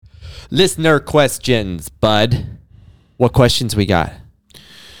Listener questions, bud. What questions we got?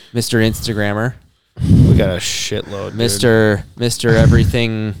 Mr. Instagrammer. We got a shitload, Mr.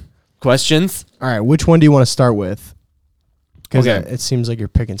 Everything questions. All right, which one do you want to start with? Because Okay. it seems like you're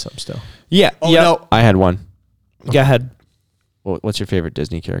picking some still. Yeah. Oh, no. I had one. Go ahead. What's your favorite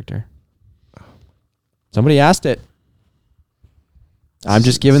Disney character? Somebody asked it. I'm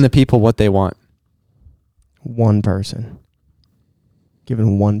just giving the people what they want. One person.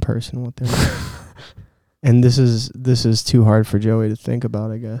 Giving one person what they want. And this is too hard for Joey to think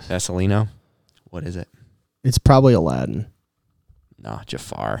about, I guess. Vaseline. What is it? It's probably Aladdin. No,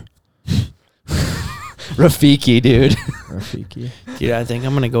 Jafar. Rafiki, dude. Rafiki. Dude, I think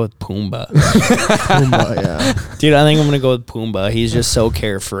I'm going to go with Pumbaa. Pumbaa, yeah. Dude, I think I'm going to go with Pumbaa. He's just so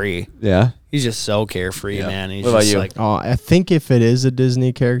carefree. Yeah. He's just so carefree, man. He's What about just you? like, Oh, I think if it is a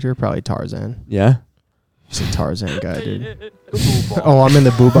Disney character, probably Tarzan. Yeah. He's a Tarzan guy, dude. Oh, I'm in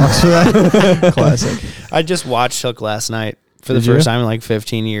the boo box for that. Classic. I just watched Hook last night for the Did you? first time in like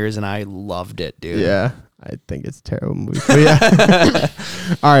 15 years, and I loved it, dude. Yeah. I think it's a terrible movie. But yeah.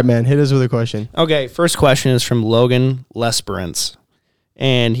 All right, man. Hit us with a question. Okay, first question is from Logan Lesperance,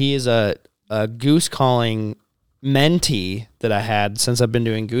 and he is a goose calling mentee that I had since I've been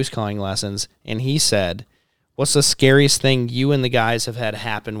doing goose calling lessons, and he said, "What's the scariest thing you and the guys have had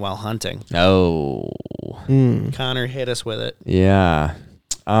happen while hunting?" Oh. Connor, hit us with it. Yeah.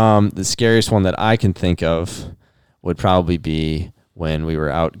 The scariest one that I can think of would probably be when we were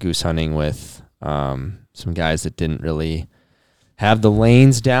out goose hunting with some guys that didn't really have the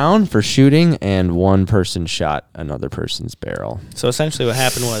lanes down for shooting, and one person shot another person's barrel. So essentially what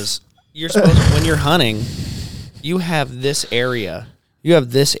happened was you're supposed when you're hunting, you have this area. You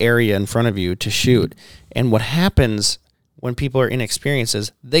have this area in front of you to shoot. And what happens when people are inexperienced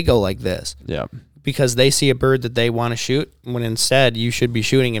is they go like this. Yeah. Because they see a bird that they want to shoot, when instead you should be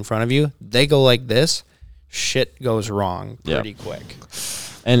shooting in front of you. They go like this. Shit goes wrong pretty quick.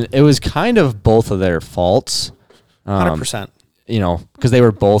 And it was kind of both of their faults. 100%. You know, because they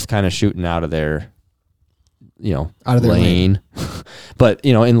were both kind of shooting out of their, Out of their lane. But,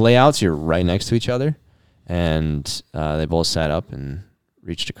 in layouts, you're right next to each other. And they both sat up and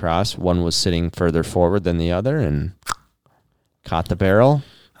reached across. One was sitting further forward than the other and caught the barrel.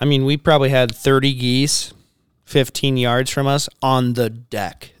 I mean, we probably had 30 geese 15 yards from us on the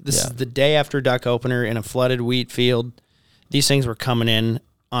deck. This is the day after duck opener in a flooded wheat field. These things were coming in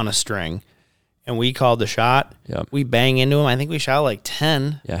on a string, and we called the shot. Yep. We bang into them. I think we shot like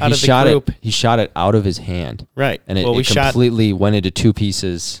 10 Yeah, out of the group. He shot it out of his hand. Right. And it we completely went into two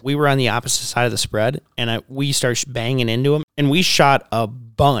pieces. We were on the opposite side of the spread, and we started banging into them, and we shot a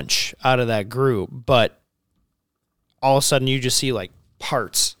bunch out of that group, but all of a sudden you just see like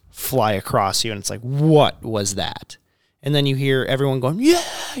parts fly across you, and it's like, what was that? And then you hear everyone going, yeah,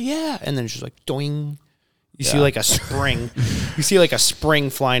 yeah, and then it's just like, doing. You see like a spring. You see like a spring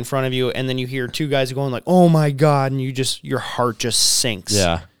fly in front of you, and then you hear two guys going like, oh my God, and your heart just sinks.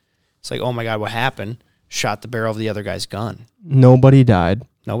 Yeah. It's like, oh my God, what happened? Shot the barrel of the other guy's gun. Nobody died.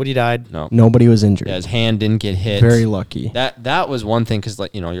 Nobody died. No. Nobody was injured. Yeah, his hand didn't get hit. Very lucky. That was one thing, because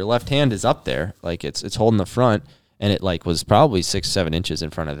your left hand is up there, like it's holding the front, and it like was probably 6-7 inches in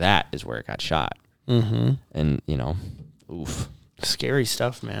front of that is where it got shot. Mm-hmm. And oof. Scary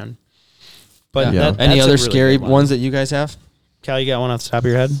stuff, man. But Yeah. that's Any a other really scary good one. ones that you guys have? Cal, you got one off the top of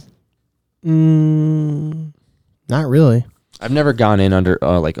your head? Not really. I've never gone in under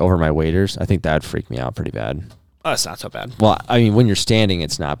like over my waders. I think that'd freak me out pretty bad. Oh, it's not so bad. Well, I mean, when you're standing,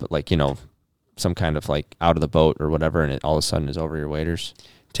 it's not, but like some kind of like out of the boat or whatever, and it all of a sudden is over your waders.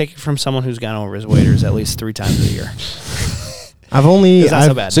 Take it from someone who's gone over his waders at least 3 times a year. It's not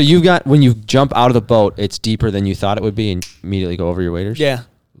so bad. So you've got, when you jump out of the boat, it's deeper than you thought it would be, and immediately go over your waders. Yeah.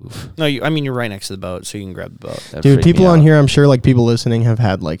 No, you're right next to the boat, so you can grab the boat. That'd Dude, freak people me on out. here, I'm sure like people listening have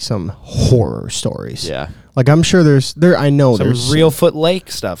had like some horror stories. Yeah. Like I'm sure I know Some there's real Foot Lake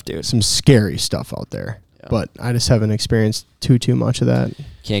stuff, dude. some scary stuff out there. Yeah. But I just haven't experienced too much of that.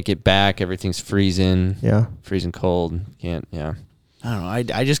 Can't get back. Everything's freezing. Yeah. Freezing cold. Can't. Yeah. I don't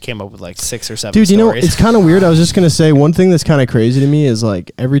know. I just came up with like 6 or 7 Dude, stories. it's kind of weird. I was just going to say one thing that's kind of crazy to me is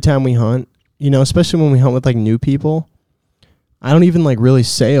like every time we hunt, especially when we hunt with like new people, I don't even like really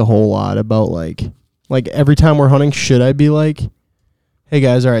say a whole lot about like every time we're hunting, should I be like, hey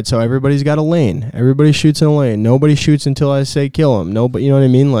guys, all right, so everybody's got a lane. Everybody shoots in a lane. Nobody shoots until I say kill them. No, but you know what I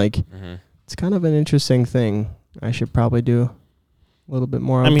mean? Like it's kind of an interesting thing. I should probably do a little bit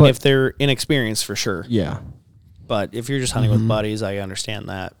more on. I mean, but if they're inexperienced, for sure. yeah. But if you're just hunting with buddies, I understand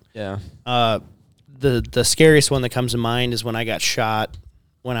that. Yeah. The scariest one that comes to mind is when I got shot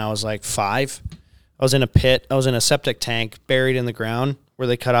when I was like 5. I was in a pit. I was in a septic tank buried in the ground. where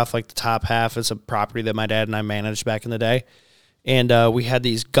they cut off like the top half. It's a property that my dad and I managed back in the day. And we had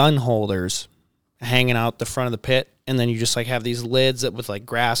these gun holders hanging out the front of the pit. And then you just like have these lids that with like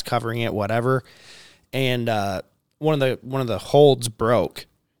grass covering it, whatever. And one of the holds broke.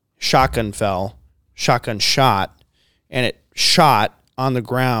 Shotgun fell. Shotgun shot. And it shot on the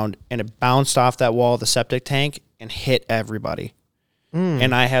ground and it bounced off that wall of the septic tank and hit everybody.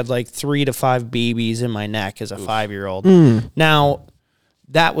 And I had like 3 to 5 BBs in my neck as a 5-year-old. Now,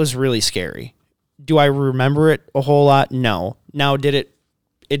 that was really scary. Do I remember it a whole lot? No. Now,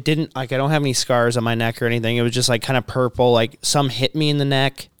 it didn't, like, I don't have any scars on my neck or anything. It was just like kind of purple. Like some hit me in the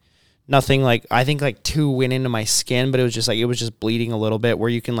neck. Nothing like, I think like 2 went into my skin, but it was just bleeding a little bit where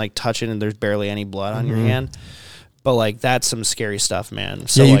you can like touch it and there's barely any blood on your hand. But like, that's some scary stuff, man.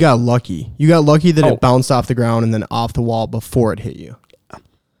 So yeah, you like, got lucky. You got lucky that it bounced off the ground and then off the wall before it hit you.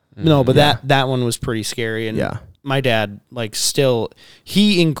 No, but that one was pretty scary. And my dad, like,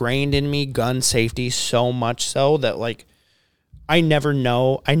 he ingrained in me gun safety so much so that, like, I never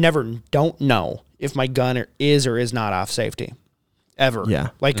don't know if my gun is or is not off safety. Ever. Yeah.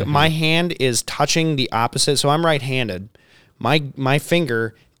 Like, my hand is touching the opposite. So I'm right-handed. My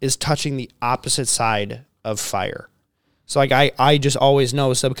finger is touching the opposite side of fire. So, like, I just always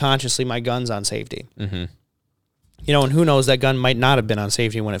know subconsciously my gun's on safety. Mm-hmm. You know, and who knows, that gun might not have been on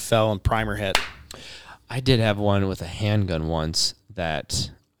safety when it fell and primer hit. I did have one with a handgun once that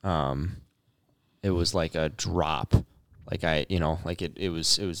it was like a drop. Like I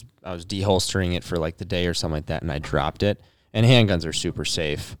was I was deholstering it for like the day or something like that, and I dropped it. And handguns are super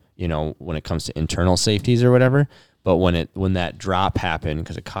safe, you know, when it comes to internal safeties or whatever. But when that drop happened,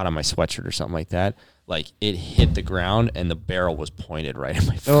 because it caught on my sweatshirt or something like that, like it hit the ground and the barrel was pointed right at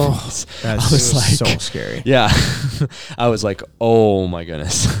my face. Oh, that's like, so scary. Yeah, I was like, oh my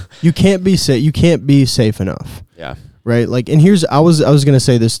goodness. You can't be safe. You can't be safe enough. Yeah. Right. Like, and I was gonna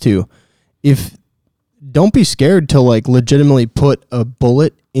say this too. Don't be scared to like legitimately put a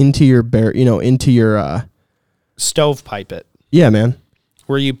bullet into your stovepipe it. Yeah, man.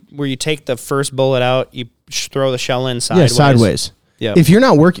 Where you take the first bullet out, you throw the shell in sideways. Yeah, sideways. Yeah. If you're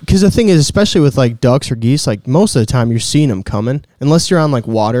not working, because the thing is, especially with like ducks or geese, like most of the time you're seeing them coming, unless you're on like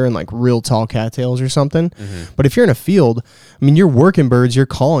water and like real tall cattails or something. Mm-hmm. But if you're in a field, I mean, you're working birds, you're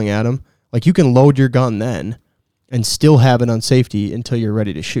calling at them. Like you can load your gun then and still have it on safety until you're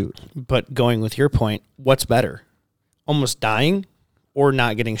ready to shoot. But going with your point, what's better? Almost dying or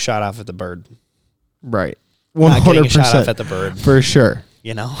not getting shot off at the bird? Right. 100%. Not getting shot off at the bird. For sure.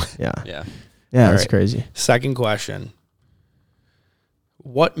 You know? Yeah. Yeah. Yeah, that's crazy. Second question.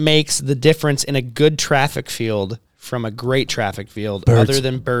 What makes the difference in a good traffic field from a great traffic field other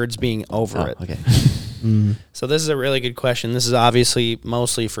than birds being over it? Okay. So this is a really good question. This is obviously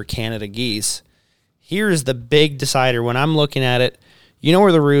mostly for Canada geese. Here's the big decider. When I'm looking at it, you know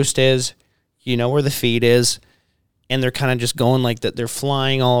where the roost is, you know where the feed is, and they're kind of just going like that. They're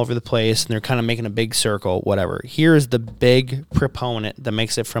flying all over the place, and they're kind of making a big circle, whatever. Here's the big proponent that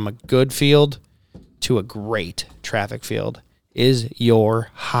makes it from a good field to a great traffic field. Is your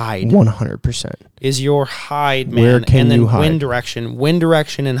hide. 100%. Is your hide, man. Where can and then you hide? Wind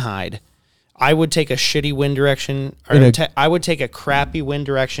direction and hide. I would take a shitty wind direction, or I would take a crappy wind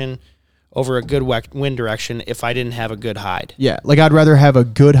direction over a good wind direction if I didn't have a good hide. Yeah, like I'd rather have a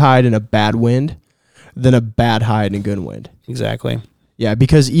good hide and a bad wind than a bad hide and a good wind. Exactly. Yeah,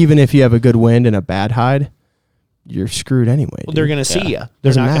 because even if you have a good wind and a bad hide, you're screwed anyway. Well, they're going to see you.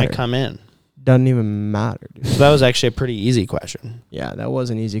 They're not going to come in. Doesn't even matter, dude. So that was actually a pretty easy question. Yeah, that was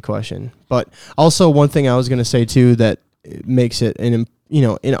an easy question. But also one thing I was going to say too that makes it, in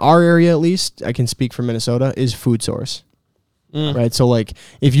our area at least, I can speak for Minnesota, is food source. Right? So like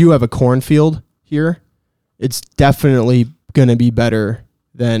if you have a cornfield here, it's definitely going to be better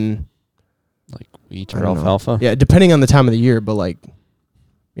than like wheat or alfalfa. Yeah, depending on the time of the year, but like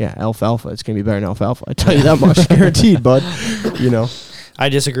alfalfa, it's going to be better than alfalfa. I tell you that much, guaranteed, bud. You know. I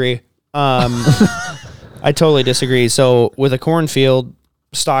disagree. I totally disagree. So with a cornfield,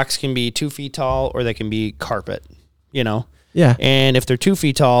 stalks can be 2 feet tall or they can be carpet, you know? Yeah. And if they're 2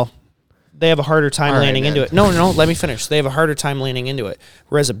 feet tall, they have a harder time landing into it. No, let me finish. They have a harder time landing into it.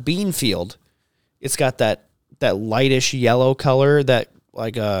 Whereas a bean field, it's got that lightish yellow color, that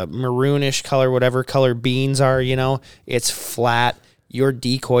like a maroonish color, whatever color beans are, you know? It's flat. Your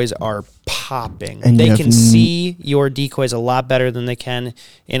decoys are popping. And they can see your decoys a lot better than they can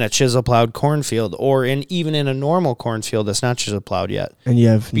in a chisel plowed cornfield or even in a normal cornfield that's not chisel plowed yet. And you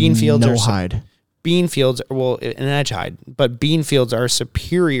have bean fields hide. Bean fields, well, an edge hide, but bean fields are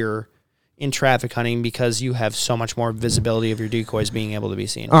superior in traffic hunting because you have so much more visibility of your decoys being able to be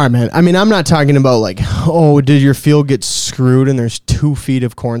seen. All right, man. I mean, I'm not talking about like, oh, did your field get screwed and there's 2 feet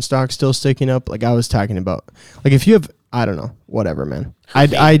of corn stalk still sticking up? Like I was talking about, like if you have, I don't know, whatever, man.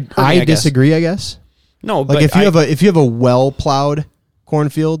 I disagree, I guess. No, like but if you have a well plowed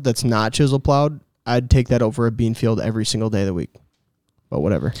cornfield that's not chisel plowed, I'd take that over a bean field every single day of the week. But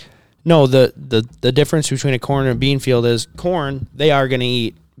whatever. No, the difference between a corn and a bean field is corn, they are going to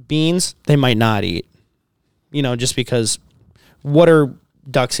eat. Beans, they might not eat. You know, just because what are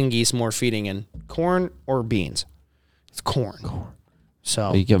ducks and geese more feeding in? Corn or beans? It's corn. So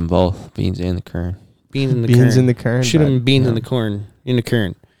Well, you give them both, beans and the kern. beans in the Beans kern. in the kern. Shoot but, them beans yeah, in the corn. In the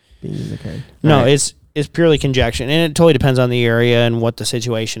kern. Beans in the kern. No, All right. it's purely conjecture, and it totally depends on the area and what the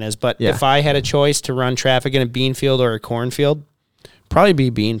situation is. But Yeah. if I had a choice to run traffic in a bean field or a cornfield, probably be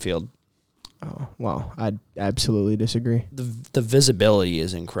bean field. Oh, wow. I'd absolutely disagree. The visibility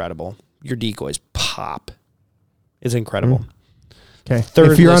is incredible. Your decoys pop. It's incredible. Okay.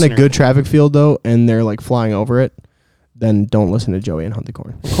 Third If you're on a listener. good traffic field, though, and they're like flying over it, then don't listen to Joey and hunt the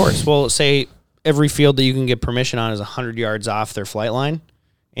corn. Of course. Well, say every field that you can get permission on is 100 yards off their flight line,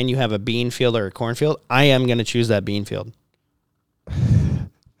 and you have a bean field or a cornfield, I am going to choose that bean field.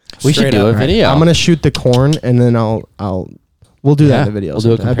 We should Straight do up. a video. I'm gonna shoot the corn, and then we'll do that Yeah, in the video. we'll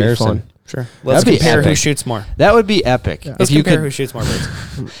do a sometime. That'd be comparison. fun. Sure. Let's That'd be compare who epic. shoots more. That would be epic. Yeah. If Let's you compare could, who shoots more birds.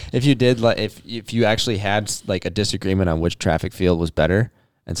 if you did, like, if you actually had like a disagreement on which traffic field was better,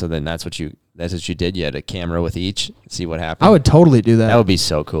 and so then that's what you did. You had a camera with each, see what happened. I would totally do that. That would be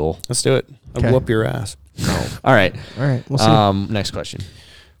so cool. Let's do it. I'll Okay. whoop your ass. All right. All right. We'll see. Next question.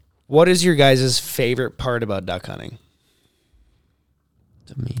 What is your guys' favorite part about duck hunting?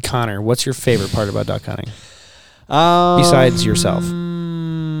 To me. Connor, what's your favorite part about duck hunting? Besides yourself.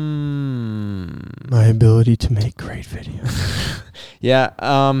 My ability to make great videos. Yeah.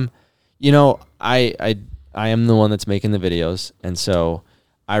 You know, I am the one that's making the videos, and so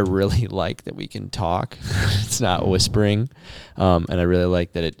I really like that we can talk. It's not whispering, and I really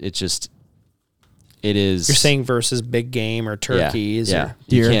like that it is. You're saying versus big game or turkeys. Yeah. Or,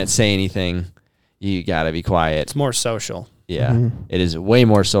 You deer. can't say anything. You gotta be quiet. it's more social. Yeah. Mhm. It is way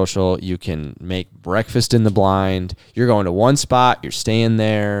more social. You can make breakfast in the blind. You're going to one spot, you're staying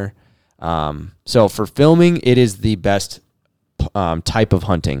there. So for filming, it is the best type of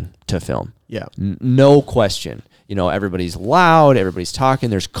hunting to film. Yeah. No question. You know, everybody's loud, everybody's talking,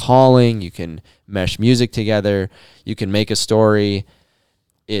 there's calling, you can mesh music together, you can make a story.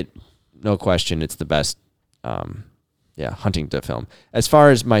 No question, it's the best hunting to film. As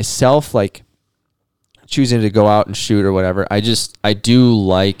far as myself, like choosing to go out and shoot or whatever, I do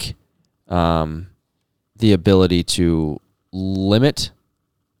like the ability to limit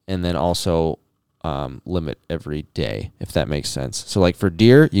and then also limit every day, if that makes sense. So like for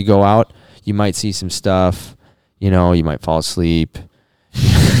deer, you go out, you might see some stuff, you know, you might fall asleep,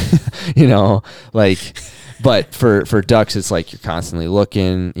 you know, like, but for ducks, it's like you're constantly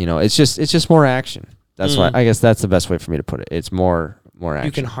looking, you know, it's just more action. That's why I guess that's the best way for me to put it. It's more action.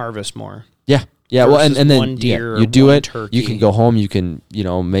 You can harvest more. Yeah. Yeah, well, and versus then one deer you or do one it. turkey. You can go home. You can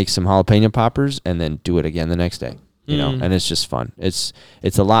make some jalapeno poppers and then do it again the next day. You know, and it's just fun. It's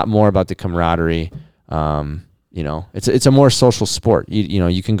a lot more about the camaraderie. You know, it's a more social sport. You know,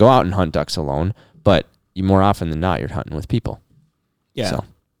 you can go out and hunt ducks alone, but you more often than not you're hunting with people. Yeah. So,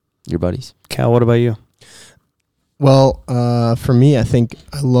 your buddies. Cal, what about you? Well, for me, I think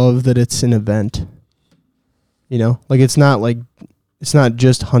I love that it's an event. You know, like it's not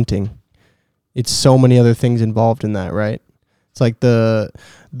just hunting. It's so many other things involved in that, right? It's like the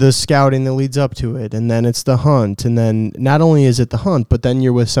scouting that leads up to it, and then it's the hunt, and then not only is it the hunt, but then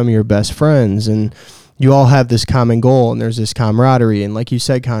you're with some of your best friends, and you all have this common goal, and there's this camaraderie, and like you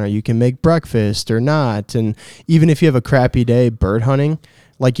said, Connor, you can make breakfast or not, and even if you have a crappy day bird hunting,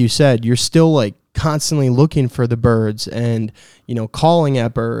 like you said, you're still like constantly looking for the birds and, you know, calling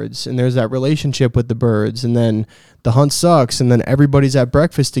at birds, and there's that relationship with the birds, and then the hunt sucks, and then everybody's at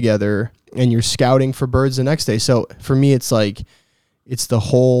breakfast together and you're scouting for birds the next day. So for me, it's like, it's the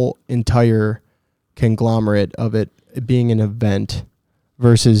whole entire conglomerate of it being an event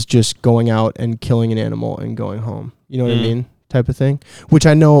versus just going out and killing an animal and going home. You know what I mean? Type of thing, which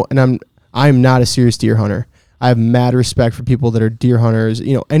I know, and I'm not a serious deer hunter. I have mad respect for people that are deer hunters,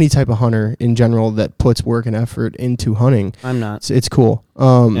 you know, any type of hunter in general that puts work and effort into hunting. I'm not. It's cool.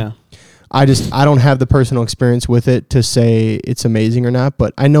 Yeah. I don't have the personal experience with it to say it's amazing or not,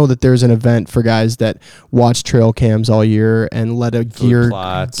 but I know that there's an event for guys that watch trail cams all year and let a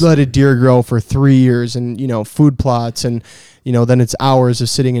deer grow for 3 years, and, you know, food plots, and, you know, then it's hours of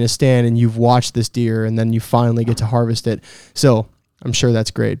sitting in a stand and you've watched this deer and then you finally get to harvest it. So I'm sure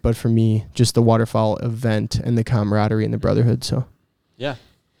that's great. But for me, just the waterfowl event and the camaraderie and the brotherhood. So Yeah.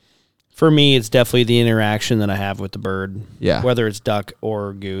 For me, it's definitely the interaction that I have with the bird. yeah, Whether it's duck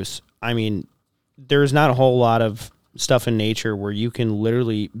or goose. I mean, there's not a whole lot of stuff in nature where you can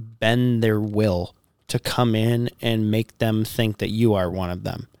literally bend their will to come in and make them think that you are one of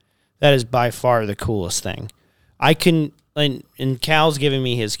them. That is by far the coolest thing. I can, and Cal's giving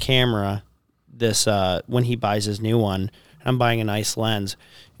me his camera this when he buys his new one. I'm buying a nice lens.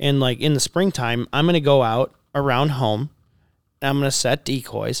 And like in the springtime, I'm going to go out around home and I'm going to set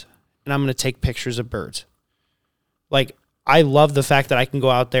decoys and I'm going to take pictures of birds. Like, I love the fact that I can go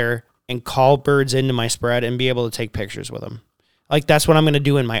out there and call birds into my spread and be able to take pictures with them. Like, that's what I'm going to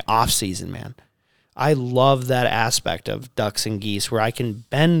do in my off season, man. I love that aspect of ducks and geese where I can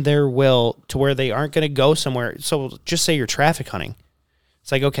bend their will to where they aren't going to go somewhere. So just say you're traffic hunting.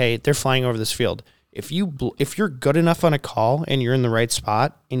 It's like, okay, they're flying over this field. If you're good enough on a call and you're in the right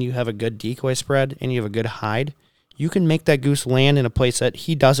spot and you have a good decoy spread and you have a good hide, you can make that goose land in a place that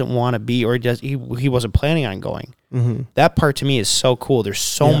he doesn't want to be or he wasn't planning on going. Mm-hmm. That part to me is so cool. There's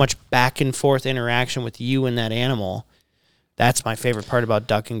so much back and forth interaction with you and that animal. That's my favorite part about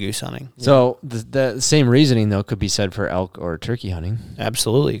duck and goose hunting. So the same reasoning, though, could be said for elk or turkey hunting.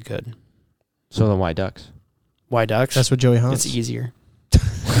 Absolutely good. So then why ducks? Why ducks? That's what Joey hunts. It's easier.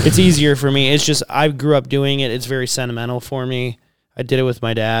 It's easier for me. It's just I grew up doing it. It's very sentimental for me. I did it with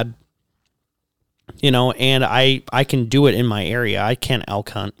my dad. And I can do it in my area. I can't elk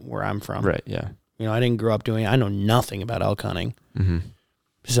hunt where I'm from. Right, yeah. I didn't grow up doing it. I know nothing about elk hunting. Mm-hmm.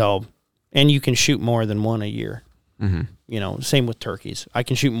 So, and you can shoot more than one a year. Mm-hmm. Same with turkeys. I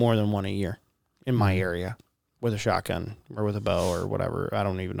can shoot more than one a year in my area with a shotgun or with a bow or whatever. I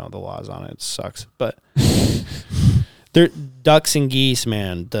don't even know the laws on it. It sucks. But they're ducks and geese,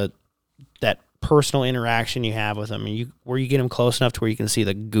 man, that personal interaction you have with them, and where you get them close enough to where you can see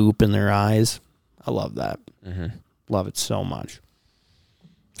the goop in their eyes. I love that. Mm-hmm. Love it so much.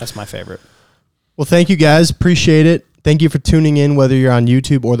 That's my favorite. Well, thank you guys. Appreciate it. Thank you for tuning in, whether you're on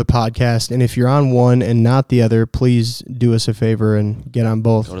YouTube or the podcast. And if you're on one and not the other, please do us a favor and get on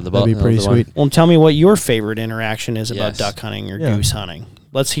both. Go to the That'd be pretty sweet. Well, tell me what your favorite interaction is about Yes. duck hunting or goose hunting.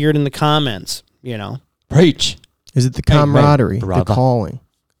 Let's hear it in the comments. Preach. Is it the camaraderie, the brother. calling,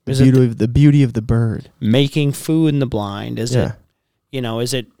 Is the it the beauty of the bird? making food in the blind? Is it,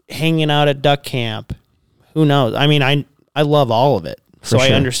 is it hanging out at duck camp? Who knows? I mean, I love all of it. So I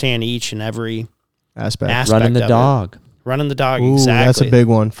sure. understand each and every aspect. Running the of it. dog. Running the dog, Ooh, exactly. that's a big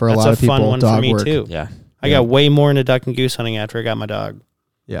one for a That's lot of people. fun one dog for me work. too. Yeah. I got way more into duck and goose hunting after I got my dog.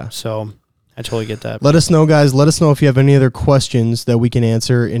 Yeah. So I totally get that. Let us know, guys. Let us know if you have any other questions that we can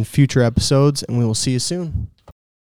answer in future episodes, and we will see you soon.